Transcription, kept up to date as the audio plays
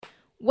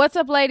What's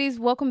up, ladies?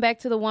 Welcome back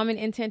to the Woman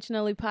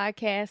Intentionally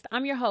podcast.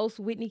 I'm your host,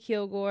 Whitney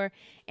Kilgore,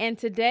 and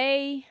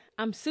today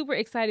I'm super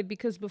excited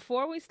because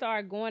before we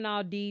start going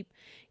all deep,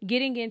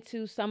 getting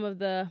into some of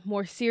the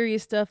more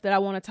serious stuff that I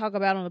want to talk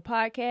about on the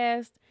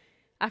podcast,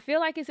 I feel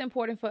like it's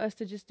important for us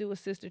to just do a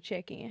sister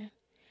check-in.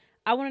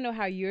 I want to know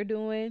how you're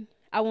doing.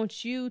 I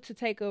want you to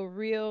take a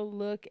real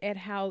look at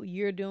how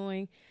you're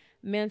doing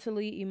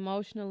mentally,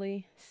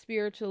 emotionally,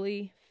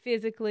 spiritually,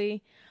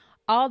 physically,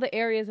 all the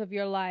areas of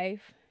your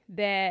life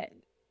that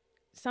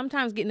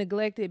sometimes get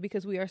neglected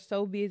because we are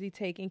so busy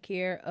taking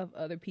care of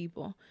other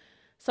people.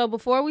 So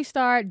before we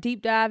start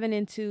deep diving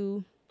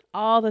into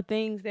all the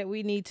things that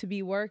we need to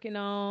be working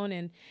on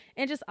and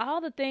just all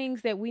the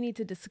things that we need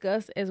to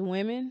discuss as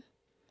women,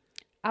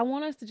 I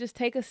want us to just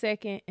take a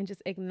second and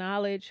just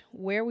acknowledge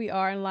where we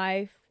are in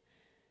life,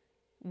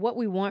 what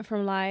we want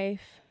from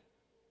life,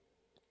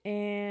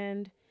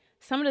 and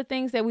some of the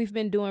things that we've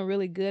been doing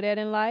really good at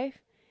in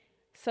life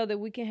so that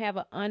we can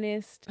have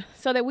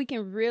so that we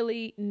can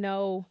really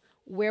know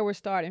where we're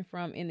starting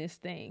from in this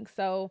thing.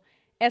 So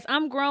as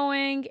I'm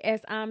growing,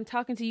 as I'm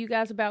talking to you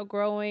guys about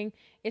growing,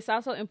 it's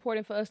also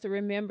important for us to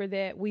remember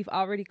that we've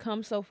already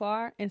come so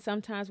far. And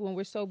sometimes when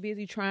we're so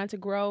busy trying to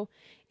grow,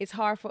 it's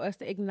hard for us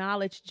to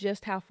acknowledge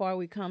just how far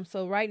we come.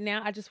 So right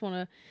now, I just want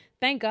to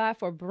thank God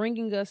for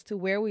bringing us to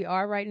where we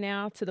are right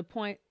now, to the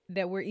point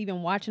that we're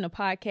even watching a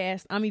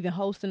podcast. I'm even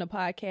hosting a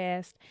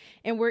podcast,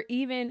 and we're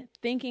even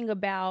thinking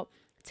about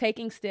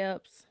taking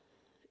steps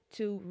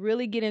to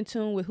really get in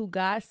tune with who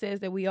God says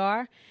that we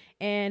are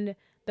and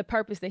the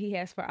purpose that he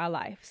has for our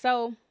life.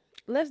 So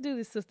let's do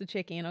this sister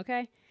check-in,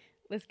 okay?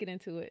 Let's get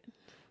into it.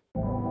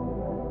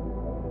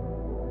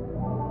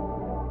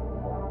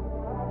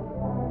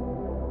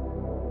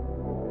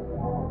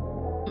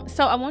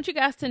 So I want you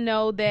guys to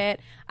know that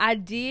I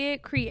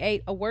did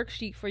create a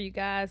worksheet for you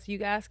guys. You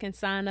guys can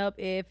sign up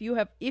if you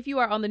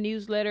are on the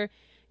newsletter.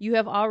 You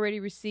have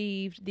already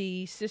received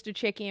the sister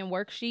check-in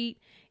worksheet.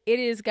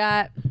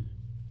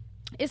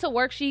 It's a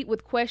worksheet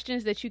with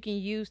questions that you can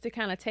use to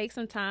kind of take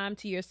some time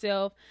to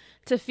yourself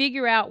to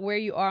figure out where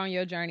you are on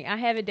your journey. I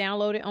have it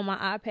downloaded on my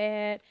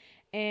iPad,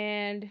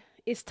 and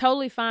it's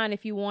totally fine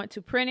if you want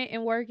to print it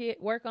and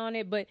work on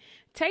it, but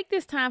take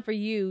this time for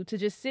you to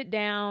just sit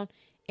down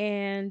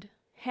and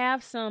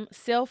have some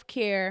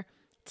self-care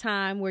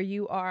time where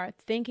you are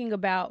thinking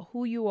about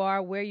who you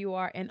are, where you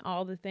are, and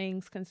all the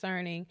things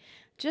concerning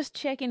just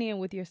checking in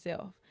with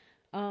yourself.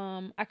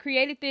 I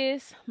created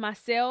this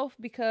myself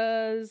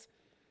because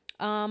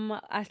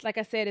like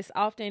I said, it's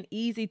often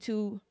easy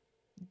to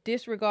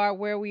disregard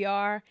where we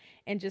are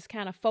and just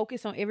kind of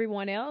focus on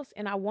everyone else.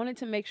 And I wanted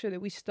to make sure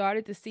that we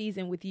started the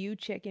season with you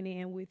checking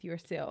in with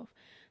yourself.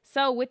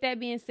 So with that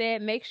being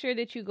said, make sure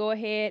that you go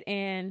ahead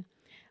and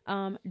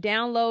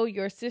download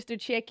your sister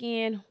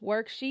check-in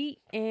worksheet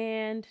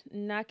and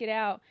knock it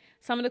out.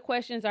 Some of the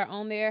questions are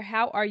on there.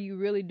 How are you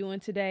really doing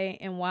today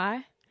and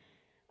why?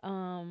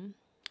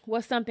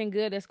 What's something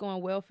good that's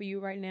going well for you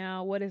right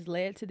now? What has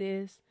led to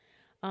this?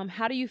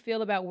 How do you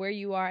feel about where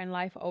you are in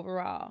life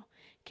overall?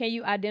 Can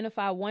you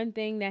identify one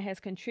thing that has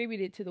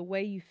contributed to the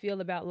way you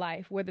feel about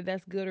life, whether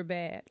that's good or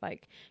bad?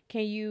 Like,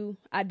 can you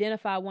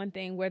identify one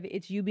thing, whether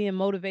it's you being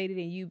motivated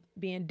and you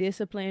being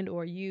disciplined,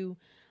 or you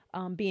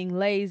being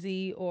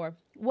lazy, or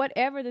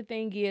whatever the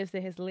thing is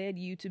that has led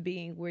you to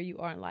being where you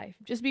are in life?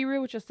 Just be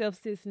real with yourself,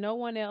 sis. No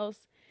one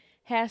else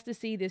has to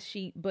see this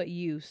sheet but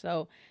you.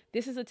 So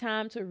this is a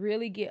time to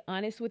really get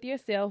honest with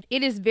yourself.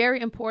 It is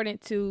very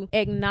important to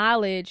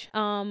acknowledge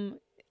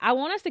I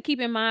want us to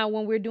keep in mind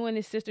when we're doing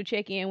this sister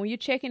check-in, when you're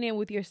checking in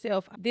with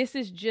yourself, this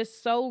is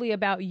just solely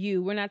about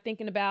you. We're not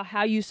thinking about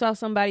how you saw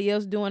somebody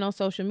else doing on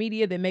social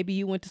media that maybe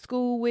you went to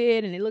school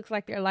with and it looks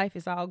like their life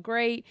is all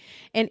great.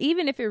 And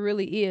even if it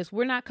really is,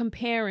 we're not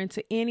comparing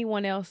to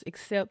anyone else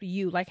except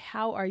you. Like,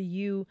 how are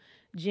you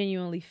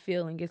genuinely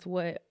feeling is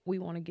what we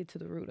want to get to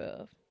the root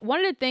of.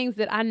 One of the things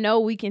that I know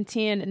we can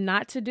tend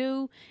not to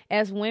do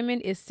as women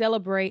is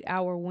celebrate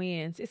our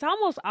wins. It's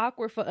almost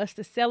awkward for us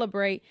to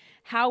celebrate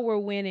how we're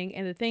winning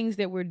and the things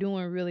that we're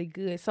doing really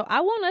good. So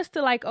I want us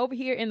to, like, over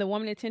here in the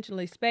Woman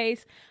Intentionally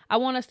space, I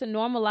want us to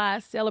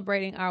normalize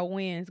celebrating our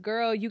wins.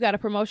 Girl, you got a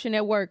promotion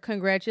at work.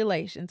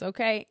 Congratulations.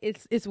 Okay.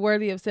 It's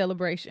worthy of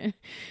celebration.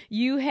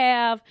 You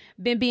have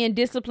been being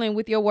disciplined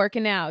with your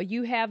working out.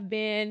 You have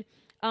been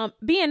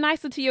being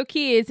nicer to your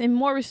kids and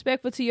more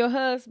respectful to your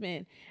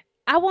husband.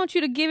 I want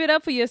you to give it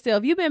up for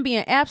yourself. You've been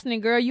being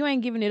abstinent, girl. You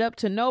ain't giving it up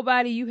to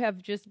nobody. You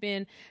have just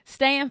been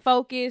staying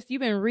focused.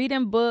 You've been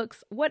reading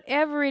books,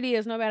 whatever it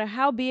is, no matter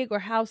how big or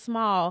how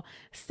small,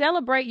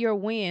 celebrate your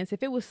wins.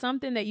 If it was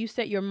something that you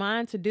set your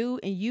mind to do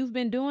and you've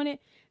been doing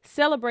it,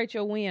 celebrate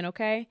your win.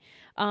 Okay.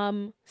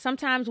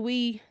 Sometimes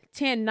we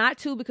tend not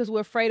to because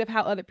we're afraid of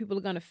how other people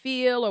are going to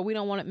feel, or we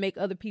don't want to make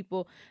other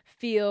people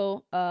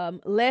feel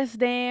less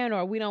than,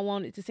 or we don't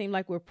want it to seem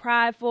like we're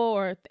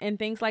prideful and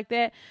things like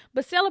that.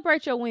 But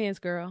celebrate your wins,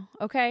 girl.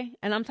 Okay.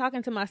 And I'm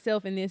talking to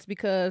myself in this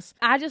because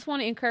I just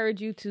want to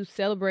encourage you to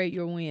celebrate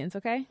your wins.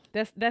 Okay.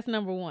 That's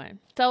number one.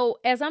 So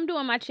as I'm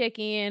doing my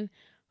check-in,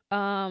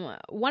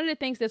 One of the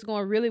things that's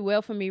going really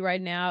well for me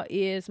right now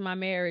is my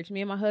marriage.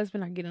 Me and my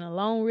husband are getting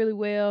along really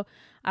well.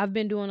 I've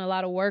been doing a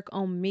lot of work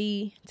on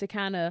me to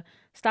kind of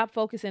stop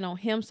focusing on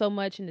him so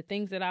much and the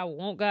things that I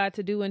want God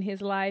to do in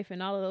his life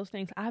and all of those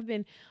things. I've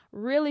been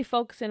really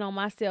focusing on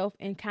myself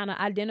and kind of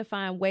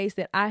identifying ways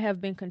that I have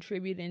been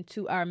contributing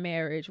to our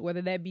marriage,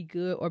 whether that be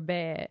good or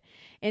bad,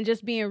 and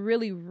just being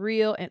really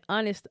real and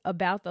honest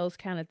about those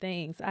kind of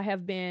things. I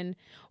have been,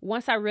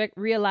 once I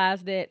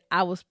realized that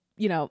I was,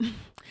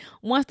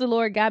 once the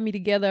Lord got me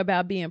together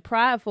about being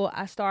prideful,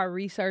 I started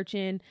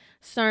researching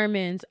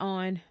sermons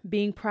on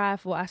being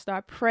prideful. I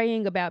started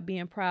praying about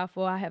being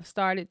prideful. I have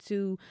started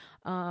to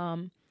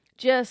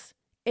just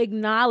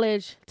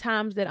acknowledge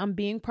times that I'm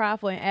being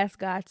prideful and ask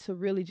God to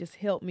really just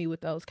help me with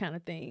those kind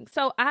of things.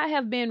 So I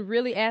have been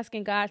really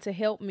asking God to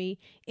help me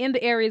in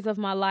the areas of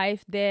my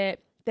life that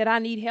I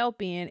need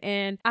help in.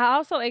 And I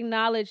also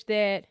acknowledge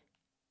that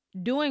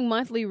doing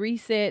monthly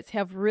resets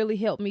have really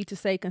helped me to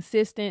stay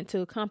consistent,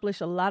 to accomplish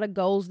a lot of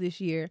goals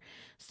this year.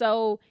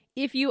 So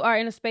if you are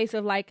in a space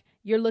of like,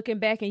 you're looking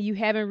back and you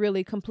haven't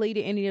really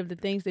completed any of the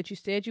things that you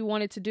said you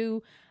wanted to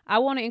do, I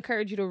want to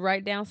encourage you to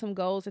write down some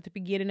goals at the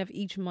beginning of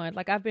each month.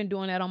 Like I've been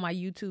doing that on my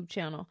YouTube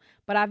channel,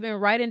 but I've been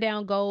writing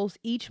down goals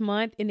each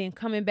month and then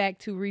coming back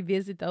to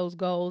revisit those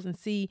goals and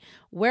see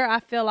where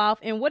I fell off.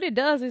 And what it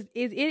does is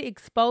it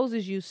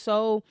exposes you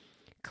so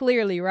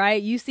clearly,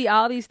 right? You see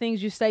all these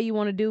things you say you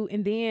want to do,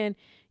 and then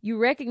you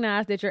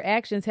recognize that your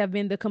actions have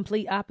been the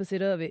complete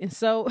opposite of it. And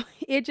so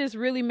it just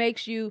really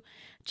makes you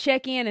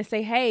check in and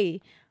say,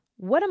 hey,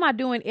 what am I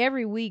doing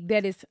every week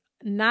that is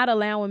not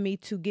allowing me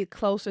to get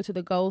closer to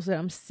the goals that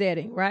I'm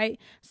setting, right?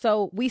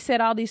 So we set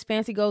all these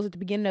fancy goals at the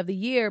beginning of the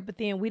year, but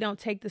then we don't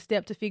take the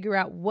step to figure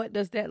out what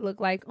does that look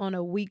like on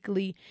a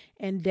weekly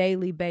and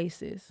daily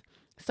basis.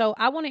 So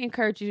I want to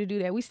encourage you to do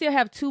that. We still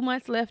have 2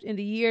 months left in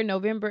the year,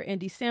 November and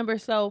December.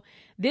 So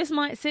this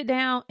month, sit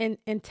down and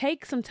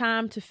take some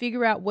time to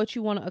figure out what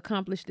you want to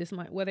accomplish this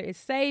month, whether it's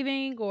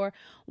saving or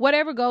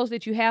whatever goals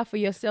that you have for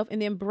yourself,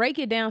 and then break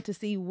it down to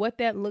see what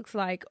that looks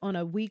like on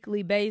a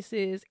weekly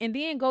basis, and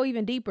then go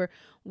even deeper.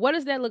 What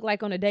does that look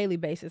like on a daily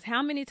basis?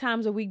 How many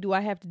times a week do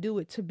I have to do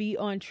it to be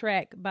on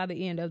track by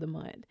the end of the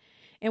month?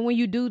 And when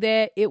you do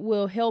that, it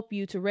will help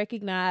you to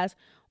recognize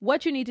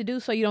what you need to do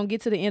so you don't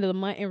get to the end of the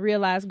month and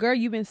realize, girl,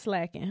 you've been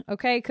slacking,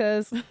 okay?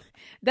 Because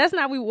that's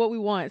not what we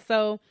want.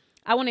 So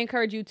I want to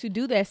encourage you to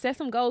do that. Set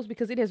some goals,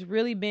 because it has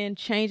really been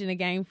changing the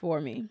game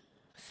for me.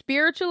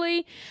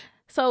 Spiritually,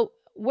 so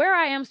where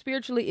I am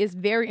spiritually is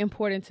very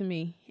important to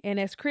me. And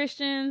as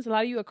Christians, a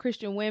lot of you are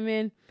Christian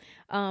women.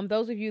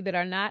 Those of you that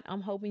are not,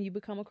 I'm hoping you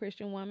become a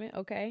Christian woman,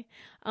 okay?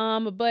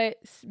 But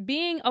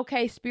being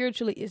okay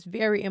spiritually is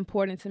very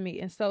important to me.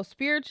 And so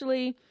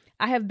spiritually,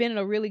 I have been in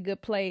a really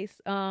good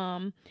place,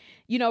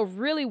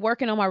 really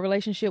working on my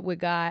relationship with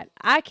God.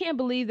 I can't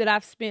believe that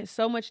I've spent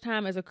so much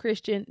time as a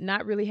Christian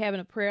not really having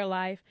a prayer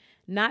life,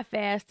 not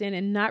fasting,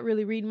 and not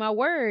really reading my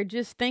word,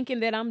 just thinking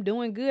that I'm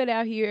doing good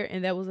out here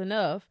and that was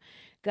enough.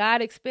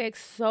 God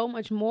expects so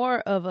much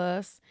more of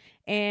us,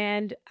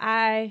 and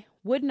I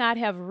would not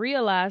have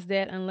realized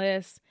that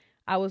unless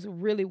I was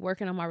really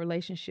working on my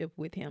relationship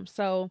with him.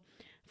 So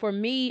for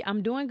me,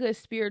 I'm doing good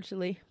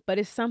spiritually, but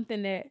it's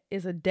something that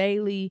is a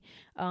daily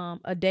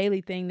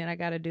thing that I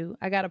got to do.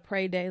 I got to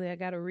pray daily. I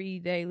got to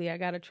read daily. I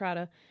got to try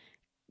to,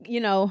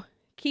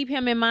 keep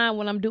him in mind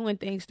when I'm doing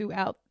things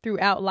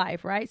throughout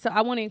life, right? So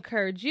I want to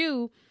encourage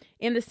you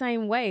in the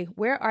same way.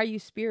 Where are you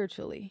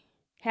spiritually?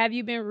 Have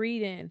you been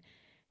reading?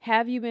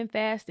 Have you been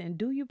fasting?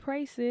 Do you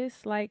pray,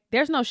 sis? Like,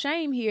 there's no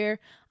shame here.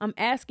 I'm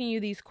asking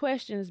you these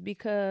questions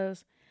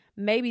because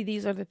maybe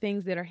these are the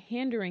things that are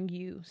hindering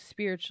you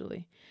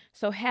spiritually.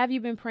 So have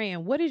you been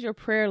praying? What does your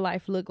prayer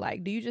life look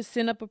like? Do you just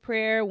send up a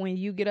prayer when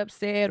you get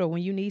upset or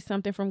when you need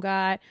something from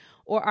God?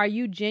 Or are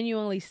you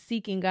genuinely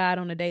seeking God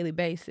on a daily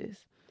basis?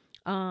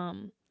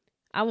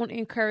 I want to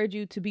encourage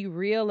you to be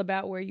real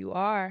about where you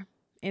are.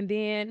 And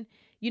then,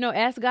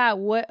 ask God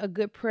what a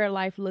good prayer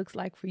life looks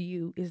like for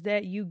you. Is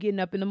that you getting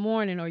up in the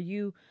morning, or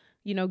you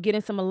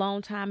getting some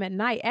alone time at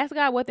night? Ask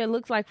God what that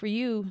looks like for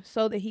you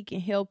so that he can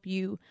help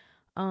you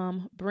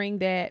bring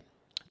that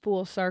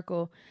full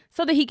circle,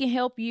 so that he can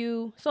help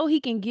you, so he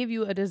can give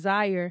you a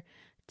desire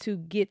to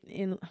get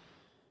in,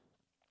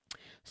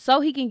 so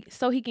he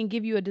can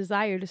give you a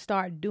desire to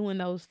start doing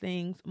those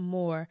things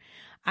more.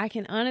 I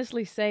can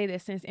honestly say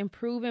that since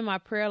improving my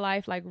prayer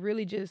life, like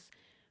really just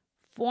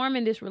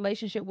forming this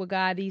relationship with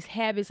God, these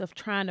habits of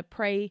trying to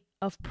pray,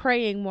 of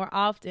praying more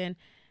often,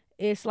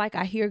 it's like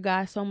I hear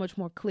God so much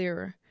more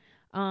clearer.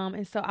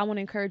 And so I want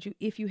to encourage you,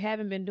 if you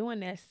haven't been doing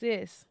that,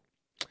 sis,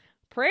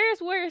 prayer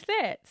is where it's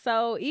at.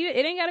 So it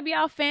ain't got to be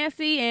all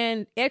fancy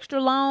and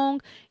extra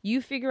long.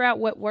 You figure out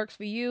what works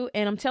for you.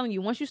 And I'm telling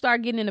you, once you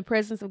start getting in the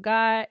presence of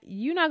God,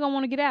 you're not going to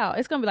want to get out.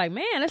 It's going to be like,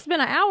 man, it's been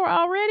an hour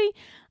already.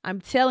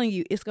 I'm telling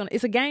you,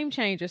 it's a game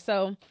changer.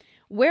 So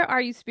where are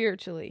you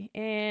spiritually?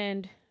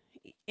 And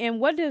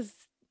what does,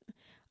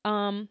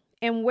 and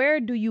where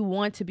do you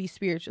want to be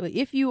spiritually?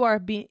 If you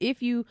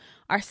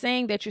are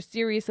saying that you're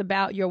serious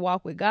about your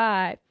walk with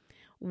God,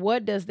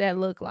 What does that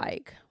look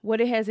like? What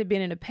has it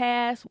been in the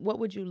past? What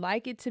would you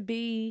like it to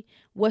be?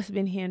 What's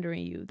been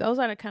hindering you? Those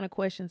are the kind of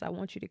questions I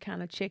want you to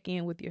kind of check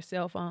in with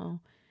yourself on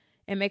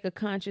and make a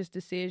conscious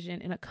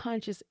decision and a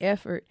conscious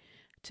effort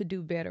to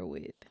do better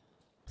with.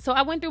 So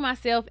I went through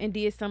myself and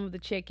did some of the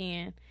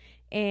check-in,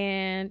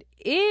 and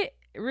it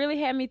really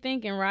had me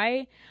thinking,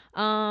 right?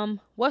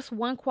 What's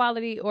one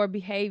quality or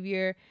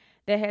behavior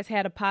that has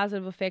had a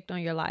positive effect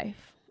on your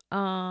life?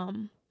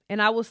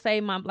 And I will say,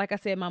 like I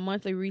said, my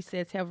monthly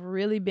resets have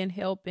really been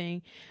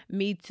helping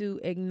me to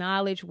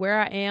acknowledge where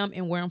I am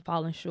and where I'm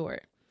falling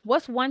short.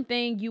 What's one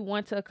thing you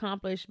want to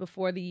accomplish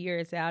before the year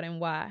is out, and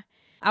why?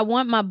 I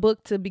want my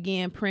book to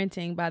begin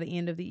printing by the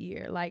end of the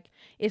year. Like,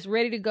 it's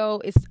ready to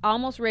go. It's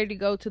almost ready to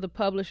go to the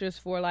publishers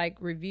for like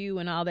review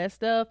and all that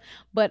stuff.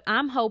 But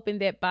I'm hoping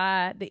that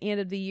by the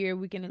end of the year,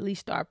 we can at least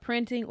start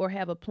printing or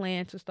have a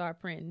plan to start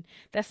printing.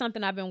 That's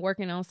something I've been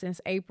working on since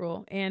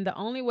April. And the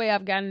only way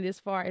I've gotten this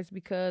far is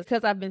because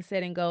I've been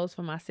setting goals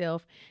for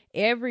myself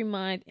every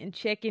month and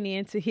checking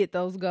in to hit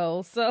those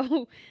goals.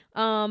 So,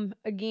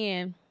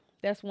 again,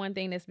 that's one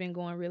thing that's been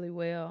going really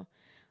well.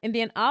 And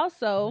then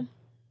also,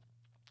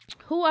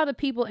 who are the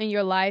people in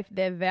your life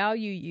that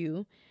value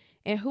you,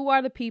 and who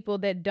are the people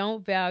that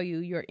don't value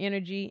your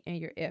energy and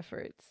your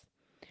efforts?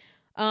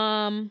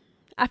 I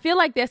feel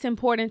like that's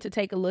important to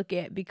take a look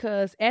at,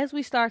 because as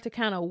we start to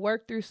kind of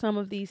work through some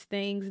of these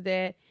things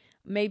that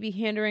may be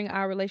hindering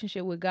our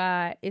relationship with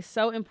God, it's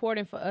so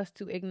important for us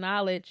to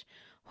acknowledge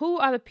who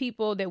are the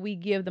people that we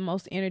give the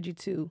most energy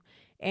to,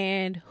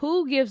 and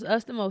who gives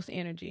us the most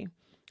energy.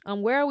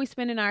 Where are we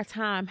spending our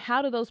time?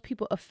 How do those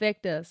people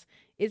affect us?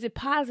 Is it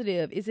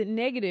positive? Is it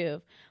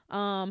negative?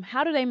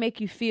 How do they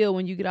make you feel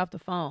when you get off the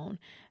phone?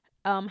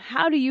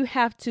 How do you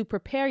have to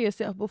prepare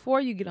yourself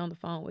before you get on the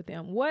phone with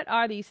them? What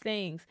are these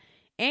things?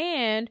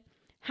 And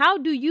how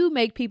do you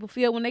make people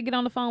feel when they get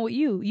on the phone with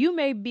you? You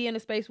may be in a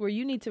space where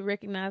you need to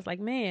recognize, like,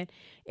 man,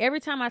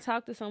 every time I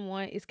talk to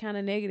someone, it's kind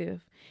of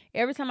negative.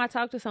 Every time I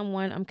talk to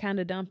someone, I'm kind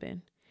of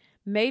dumping.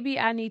 Maybe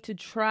I need to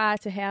try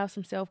to have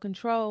some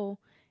self-control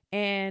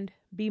and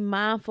be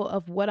mindful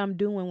of what I'm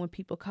doing when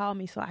people call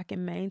me, so I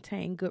can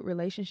maintain good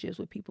relationships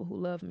with people who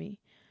love me.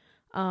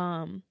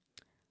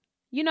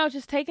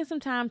 Just taking some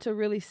time to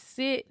really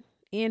sit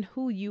in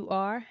who you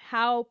are,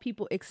 how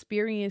people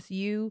experience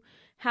you,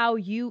 how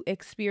you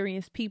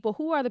experience people,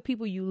 who are the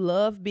people you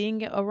love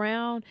being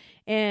around,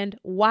 and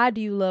why do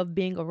you love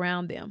being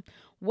around them?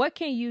 What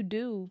can you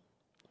do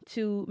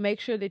to make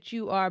sure that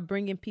you are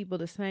bringing people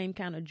the same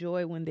kind of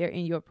joy when they're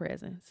in your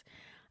presence?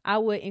 I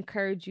would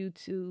encourage you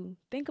to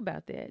think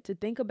about that, to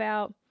think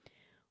about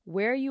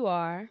where you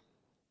are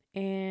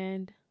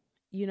and,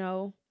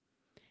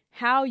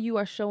 how you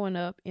are showing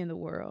up in the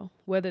world,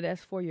 whether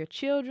that's for your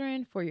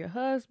children, for your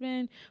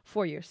husband,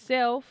 for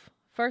yourself,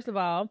 first of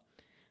all.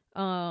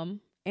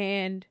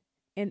 And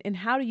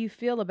how do you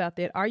feel about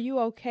that? Are you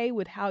okay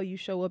with how you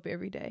show up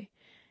every day?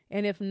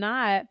 And if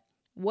not,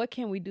 what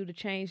can we do to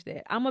change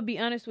that? I'm going to be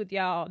honest with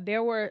y'all.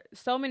 There were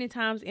so many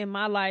times in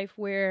my life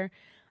where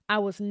I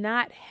was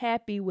not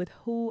happy with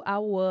who I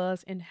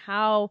was and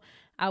how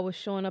I was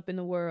showing up in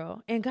the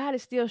world. And God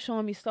is still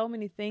showing me so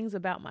many things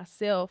about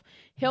myself,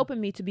 helping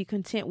me to be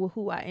content with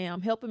who I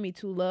am, helping me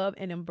to love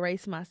and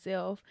embrace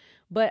myself.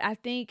 But I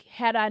think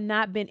had I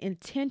not been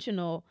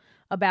intentional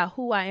about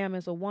who I am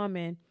as a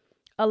woman,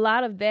 a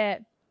lot of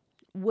that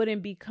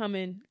wouldn't be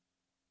coming.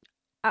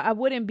 I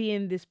wouldn't be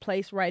in this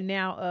place right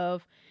now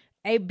of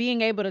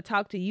being able to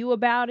talk to you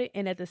about it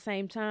and at the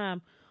same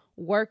time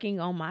working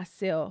on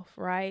myself,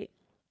 right?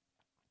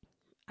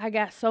 I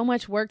got so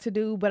much work to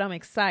do, but I'm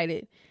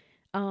excited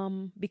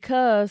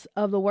because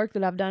of the work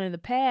that I've done in the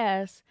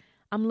past.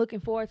 I'm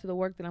looking forward to the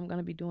work that I'm going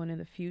to be doing in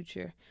the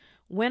future.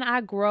 When I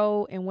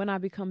grow and when I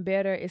become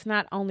better, it's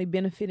not only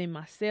benefiting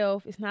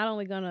myself. It's not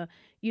only going to,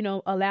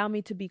 allow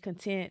me to be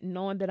content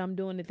knowing that I'm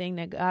doing the thing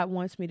that God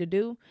wants me to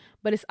do,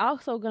 but it's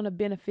also going to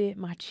benefit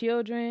my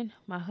children,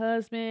 my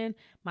husband,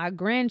 my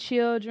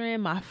grandchildren,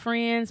 my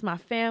friends, my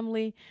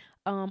family.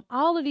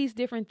 All of these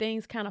different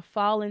things kind of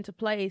fall into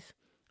place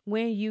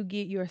when you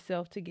get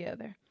yourself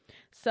together.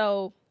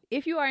 So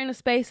if you are in a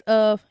space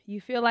of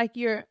you feel like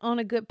you're on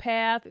a good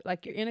path,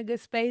 like you're in a good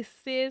space,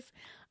 sis,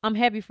 I'm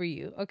happy for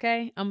you.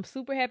 Okay. I'm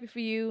super happy for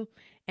you.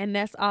 And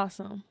that's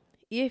awesome.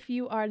 If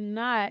you are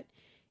not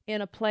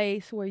in a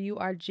place where you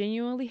are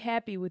genuinely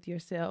happy with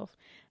yourself,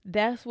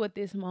 that's what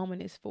this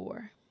moment is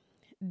for.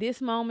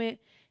 This moment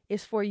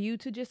is for you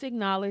to just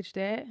acknowledge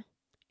that,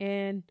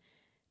 and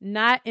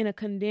not in a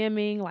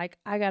condemning, like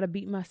I got to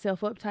beat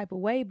myself up type of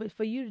way, but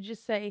for you to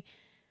just say,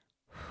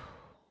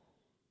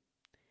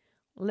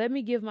 let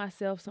me give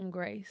myself some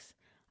grace.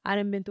 I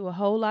done been through a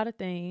whole lot of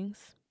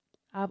things.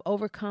 I've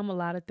overcome a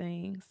lot of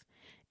things.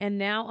 And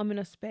now I'm in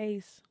a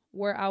space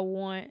where I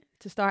want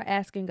to start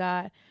asking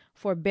God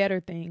for better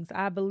things.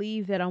 I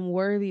believe that I'm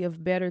worthy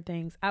of better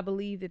things. I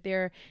believe that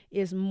there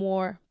is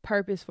more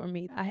purpose for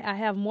me. I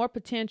have more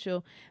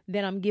potential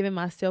than I'm giving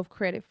myself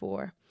credit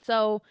for.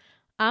 So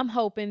I'm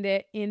hoping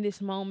that in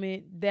this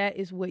moment, that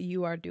is what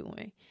you are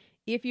doing.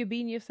 If you're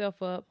beating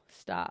yourself up,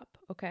 stop.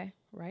 Okay,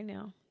 right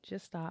now.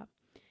 Just stop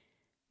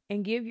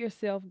and give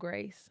yourself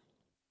grace.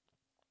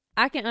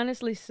 I can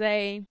honestly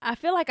say, I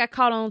feel like I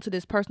caught on to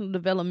this personal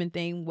development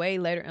thing way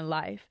later in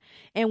life.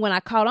 And when I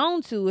caught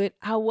on to it,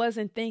 I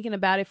wasn't thinking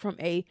about it from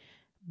a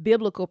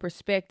biblical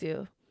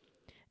perspective.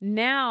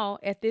 Now,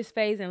 at this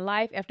phase in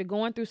life, after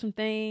going through some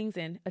things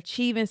and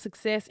achieving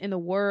success in the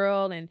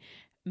world and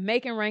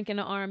making rank in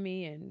the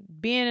army and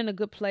being in a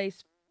good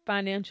place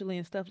financially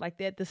and stuff like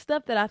that, the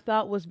stuff that I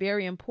thought was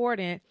very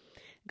important,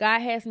 God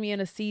has me in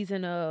a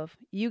season of,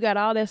 you got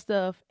all that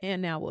stuff,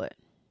 and now what?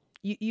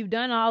 You've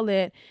done all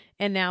that,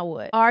 and now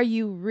what? Are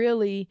you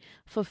really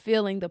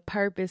fulfilling the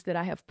purpose that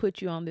I have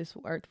put you on this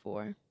earth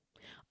for?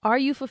 Are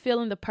you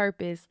fulfilling the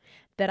purpose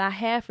that I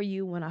had for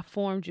you when I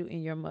formed you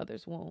in your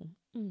mother's womb?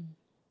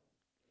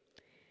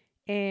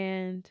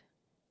 And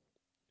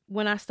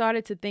when I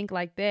started to think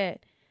like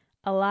that,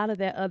 a lot of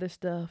that other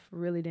stuff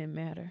really didn't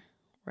matter,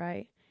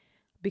 right?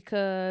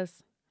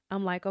 Because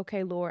I'm like,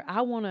 okay, Lord,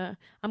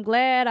 I'm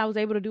glad I was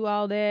able to do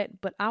all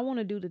that, but I want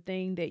to do the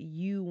thing that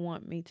you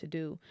want me to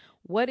do.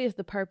 What is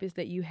the purpose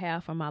that you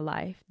have for my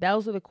life?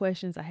 Those are the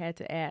questions I had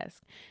to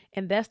ask.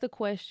 And that's the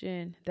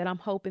question that I'm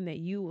hoping that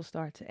you will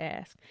start to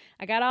ask.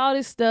 I got all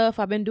this stuff.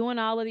 I've been doing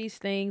all of these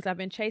things. I've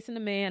been chasing the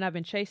man. I've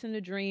been chasing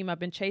the dream. I've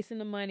been chasing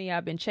the money.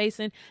 I've been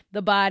chasing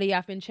the body.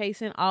 I've been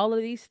chasing all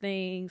of these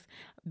things,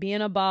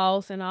 being a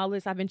boss and all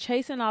this. I've been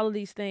chasing all of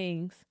these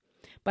things,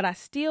 but I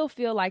still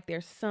feel like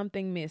there's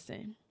something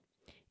missing.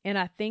 And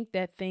I think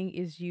that thing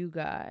is you,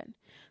 God.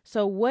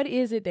 So what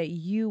is it that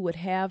you would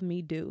have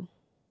me do?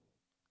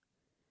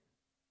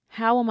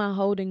 How am I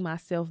holding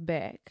myself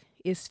back?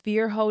 Is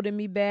fear holding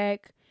me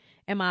back?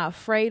 Am I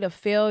afraid of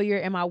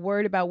failure? Am I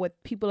worried about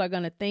what people are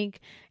going to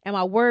think? Am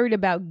I worried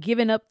about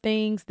giving up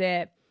things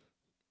that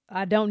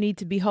I don't need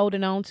to be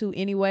holding on to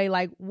anyway?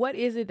 Like, what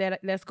is it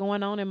that's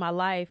going on in my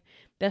life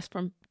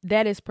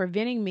that is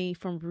preventing me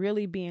from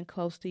really being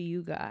close to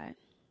you, God?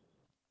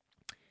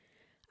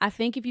 I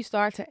think if you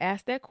start to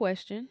ask that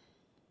question,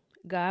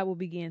 God will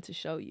begin to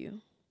show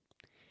you.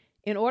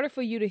 In order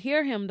for you to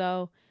hear him,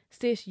 though,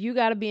 sis, you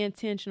got to be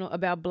intentional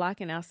about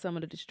blocking out some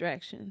of the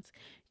distractions.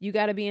 You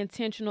got to be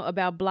intentional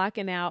about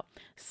blocking out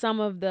some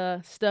of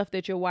the stuff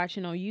that you're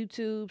watching on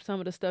YouTube, some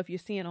of the stuff you're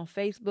seeing on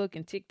Facebook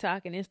and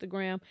TikTok and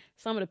Instagram.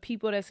 Some of the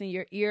people that's in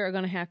your ear are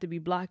going to have to be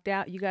blocked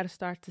out. You got to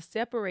start to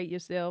separate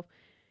yourself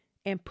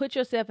and put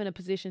yourself in a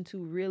position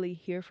to really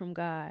hear from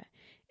God.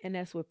 And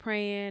that's with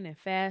praying and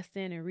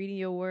fasting and reading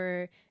your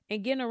word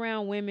and getting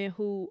around women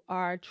who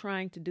are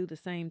trying to do the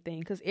same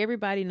thing. Because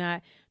everybody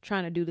not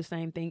trying to do the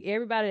same thing.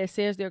 Everybody that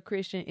says they're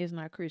Christian is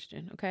not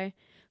Christian, okay?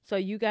 So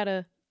you got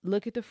to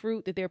look at the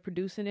fruit that they're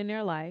producing in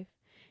their life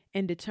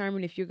and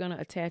determine if you're going to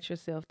attach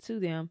yourself to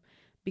them,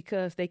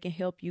 because they can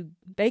help you.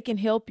 They can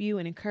help you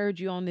and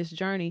encourage you on this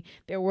journey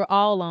that we're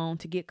all on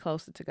to get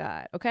closer to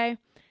God, okay?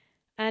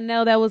 I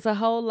know that was a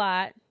whole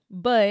lot,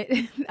 but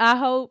I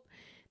hope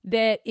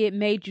that it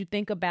made you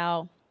think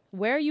about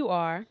where you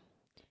are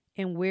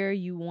and where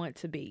you want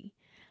to be.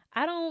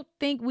 I don't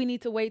think we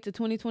need to wait to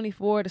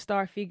 2024 to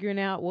start figuring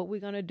out what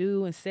we're going to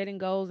do and setting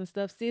goals and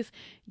stuff. Sis,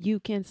 you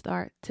can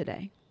start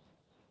today.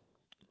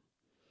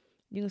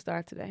 You can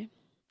start today.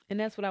 And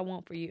that's what I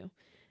want for you.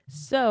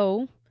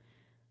 So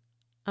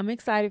I'm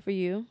excited for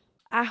you.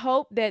 I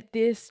hope that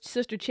this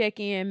sister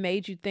check-in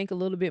made you think a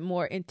little bit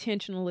more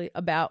intentionally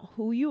about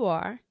who you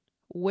are,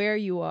 where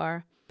you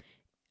are,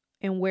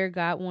 and where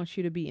God wants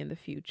you to be in the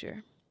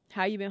future.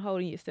 How you've been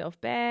holding yourself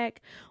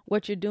back,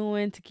 what you're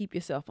doing to keep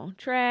yourself on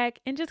track,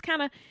 and just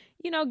kind of,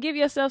 give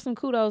yourself some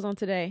kudos on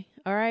today,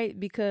 all right?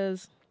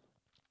 Because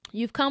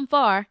you've come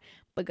far,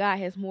 but God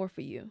has more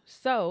for you.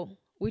 So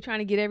we're trying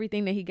to get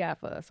everything that he got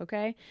for us,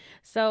 okay?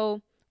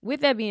 So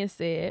with that being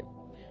said,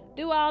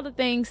 do all the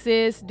things,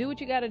 sis. Do what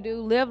you got to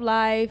do. Live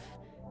life,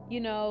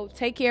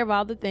 take care of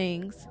all the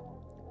things.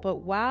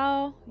 But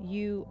while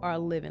you are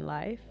living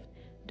life,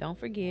 don't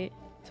forget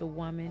to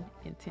woman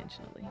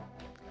intentionally.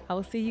 I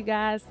will see you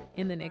guys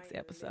in the next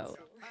episode.